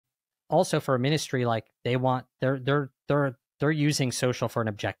also for a ministry, like they're using social for an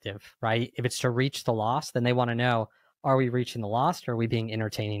objective, right? If it's to reach the lost, then they want to know, are we reaching the lost, or are we being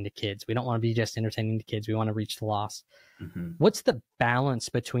entertaining to kids? We don't want to be just entertaining the kids. We want to reach the lost. What's the balance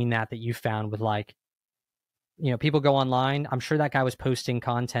between that you found with, like, people go online? I'm sure that guy was posting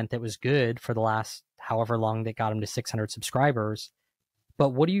content that was good for the last however long that got him to 600 subscribers. But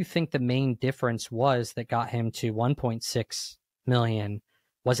what do you think the main difference was that got him to 1.6 million?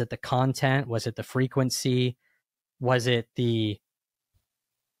 Was it the content? Was it the frequency? Was it I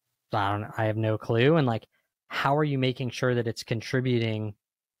have no clue. And like, how are you making sure that it's contributing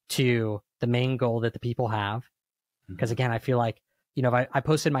to the main goal that the people have? Because again, I feel like, if I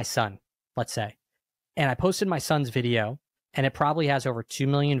posted my son, let's say, and I posted my son's video, and it probably has over 2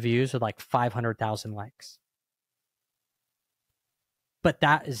 million views with like 500,000 likes. But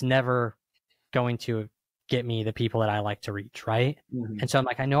that is never going to get me the people that I like to reach, right? And so I'm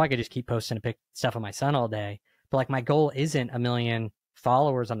like, I know I could just keep posting stuff of my son all day, but like, my goal isn't 1 million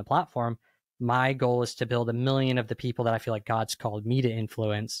followers on the platform. My goal is to build 1 million of the people that I feel like God's called me to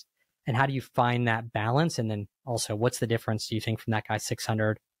influence. And how do you find that balance? And then also, what's the difference, do you think, from that guy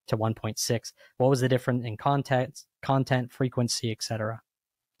 600 to 1.6? What was the difference in content, frequency, etc.?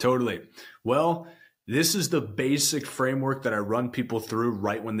 Totally. Well, this is the basic framework that I run people through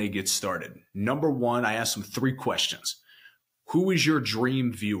right when they get started. Number one, I ask them 3 questions. Who is your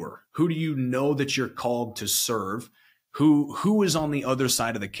dream viewer? Who do you know that you're called to serve? Who is on the other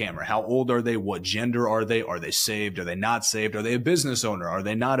side of the camera? How old are they? What gender are they? Are they saved? Are they not saved? Are they a business owner? Are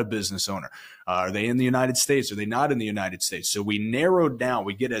they not a business owner? Are they in the United States? Are they not in the United States? So we narrow down,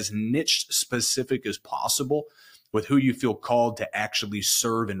 we get as niche specific as possible with who you feel called to actually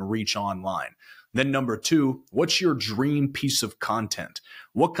serve and reach online. Then number 2, what's your dream piece of content?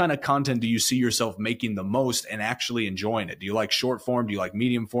 What kind of content do you see yourself making the most and actually enjoying it? Do you like short form? Do you like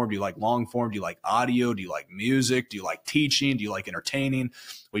medium form? Do you like long form? Do you like audio? Do you like music? Do you like teaching? Do you like entertaining?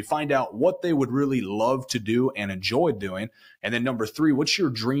 We find out what they would really love to do and enjoy doing. And then number 3, what's your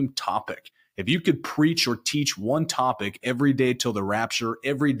dream topic? If you could preach or teach one topic every day till the rapture,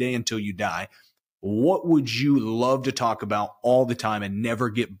 every day until you die, what would you love to talk about all the time and never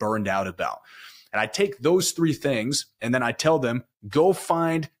get burned out about? And I take those 3 things and then I tell them, go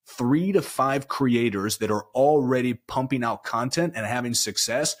find 3 to 5 creators that are already pumping out content and having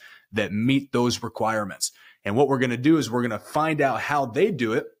success that meet those requirements. And what we're going to do is we're going to find out how they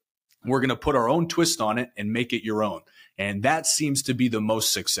do it. We're going to put our own twist on it and make it your own. And that seems to be the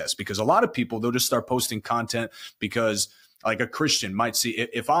most success, because a lot of people, they'll just start posting content because, like, a Christian might see,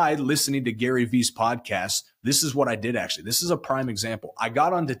 if I listening to Gary Vee's podcast, this is what I did actually. This is a prime example. I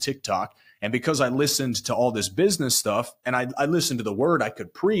got onto TikTok, and because I listened to all this business stuff and I listened to the word, I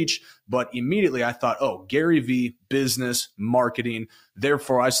could preach, but immediately I thought, oh, Gary Vee, business, marketing.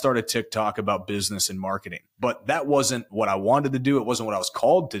 Therefore, I started TikTok about business and marketing. But that wasn't what I wanted to do. It wasn't what I was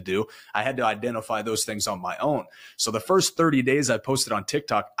called to do. I had to identify those things on my own. So the first 30 days I posted on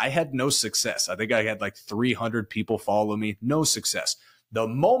TikTok, I had no success. I think I had like 300 people follow me, no success. The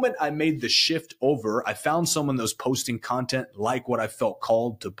moment I made the shift over, I found someone that was posting content like what I felt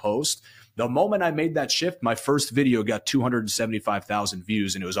called to post. The moment I made that shift, my first video got 275,000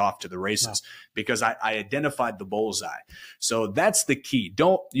 views, and it was off to the races. Wow. Because I identified the bullseye. So that's the key.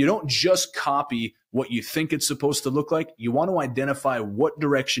 You don't just copy what you think it's supposed to look like. You want to identify what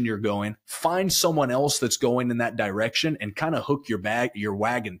direction you're going, find someone else that's going in that direction, and kind of hook your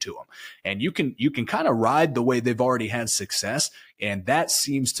wagon to them. And you can kind of ride the way they've already had success, and that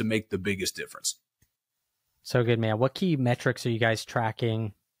seems to make the biggest difference. So good, man. What key metrics are you guys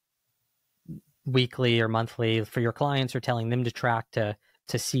tracking weekly or monthly for your clients, or telling them to track to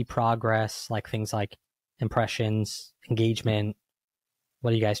see progress, like things like impressions, engagement?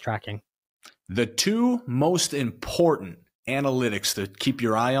 What are you guys tracking? The 2 most important analytics to keep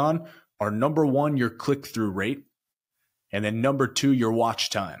your eye on are, number 1, your click-through rate, and then number 2, your watch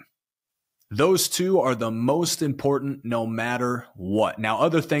time. Those 2 are the most important no matter what. Now,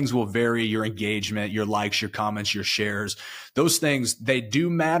 other things will vary, your engagement, your likes, your comments, your shares. Those things, they do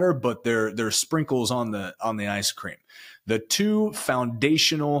matter, but they're sprinkles on the ice cream. The 2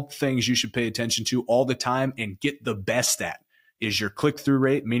 foundational things you should pay attention to all the time and get the best at is your click-through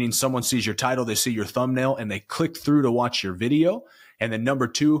rate, meaning someone sees your title, they see your thumbnail, and they click through to watch your video. And then number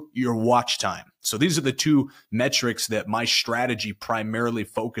 2, your watch time. So these are the 2 metrics that my strategy primarily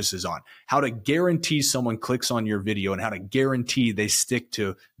focuses on. How to guarantee someone clicks on your video and how to guarantee they stick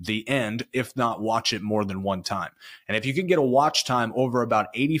to the end, if not watch it more than one time. And if you can get a watch time over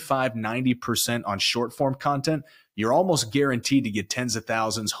about 85–90% on short form content, you're almost guaranteed to get tens of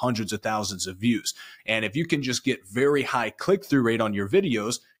thousands, hundreds of thousands of views. And if you can just get very high click-through rate on your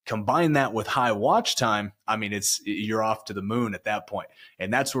videos, Combine that with high watch time, I mean, you're off to the moon at that point.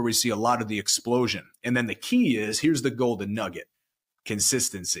 And that's where we see a lot of the explosion. And then the key is, here's the golden nugget: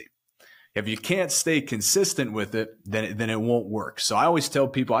 consistency. If you can't stay consistent with it, then it won't work. So I always tell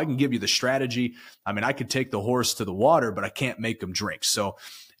people, I can give you the strategy. I mean, I could take the horse to the water, but I can't make them drink. So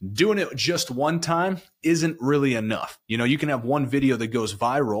doing it just one time isn't really enough. You know, you can have one video that goes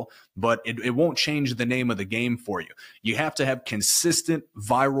viral, but it won't change the name of the game for you. You have to have consistent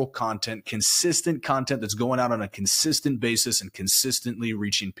viral content, consistent content that's going out on a consistent basis and consistently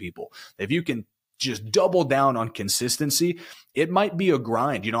reaching people. If you can just double down on consistency, it might be a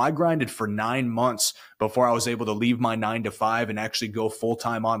grind. You know, I grinded for 9 months before I was able to leave my 9 to 5 and actually go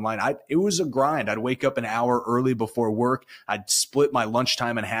full-time online. It was a grind. I'd wake up an hour early before work. I'd split my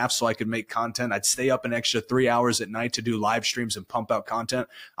lunchtime in half so I could make content. I'd stay up an extra 3 hours at night to do live streams and pump out content.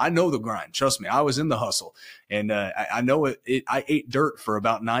 I know the grind. Trust me, I was in the hustle. And I know it. I ate dirt for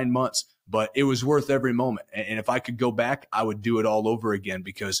about 9 months. But it was worth every moment. And if I could go back, I would do it all over again,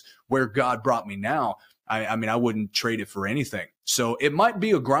 because where God brought me now, I mean, I wouldn't trade it for anything. So it might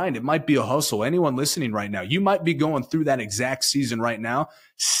be a grind. It might be a hustle. Anyone listening right now, you might be going through that exact season right now.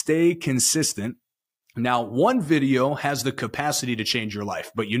 Stay consistent. Now, one video has the capacity to change your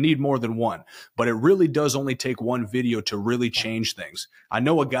life, but you need more than one. But it really does only take one video to really change things. I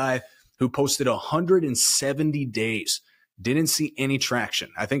know a guy who posted 170 days. Didn't see any traction.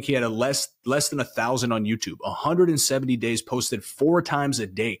 I think he had less than 1,000 on YouTube. 170 days, posted 4 times a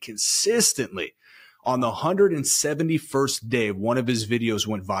day consistently. On the 171st day, one of his videos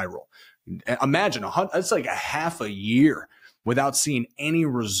went viral. Imagine, that's like a half a year without seeing any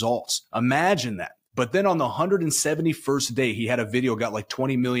results. Imagine that. But then on the 171st day, he had a video, got like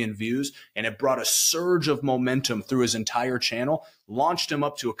 20 million views, and it brought a surge of momentum through his entire channel, launched him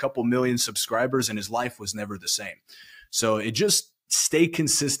up to a couple million subscribers, and his life was never the same. So it just stay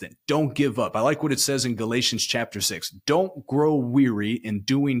consistent. Don't give up. I like what it says in Galatians chapter 6. Don't grow weary in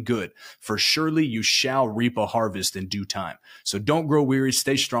doing good, for surely you shall reap a harvest in due time. So don't grow weary.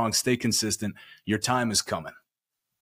 Stay strong. Stay consistent. Your time is coming.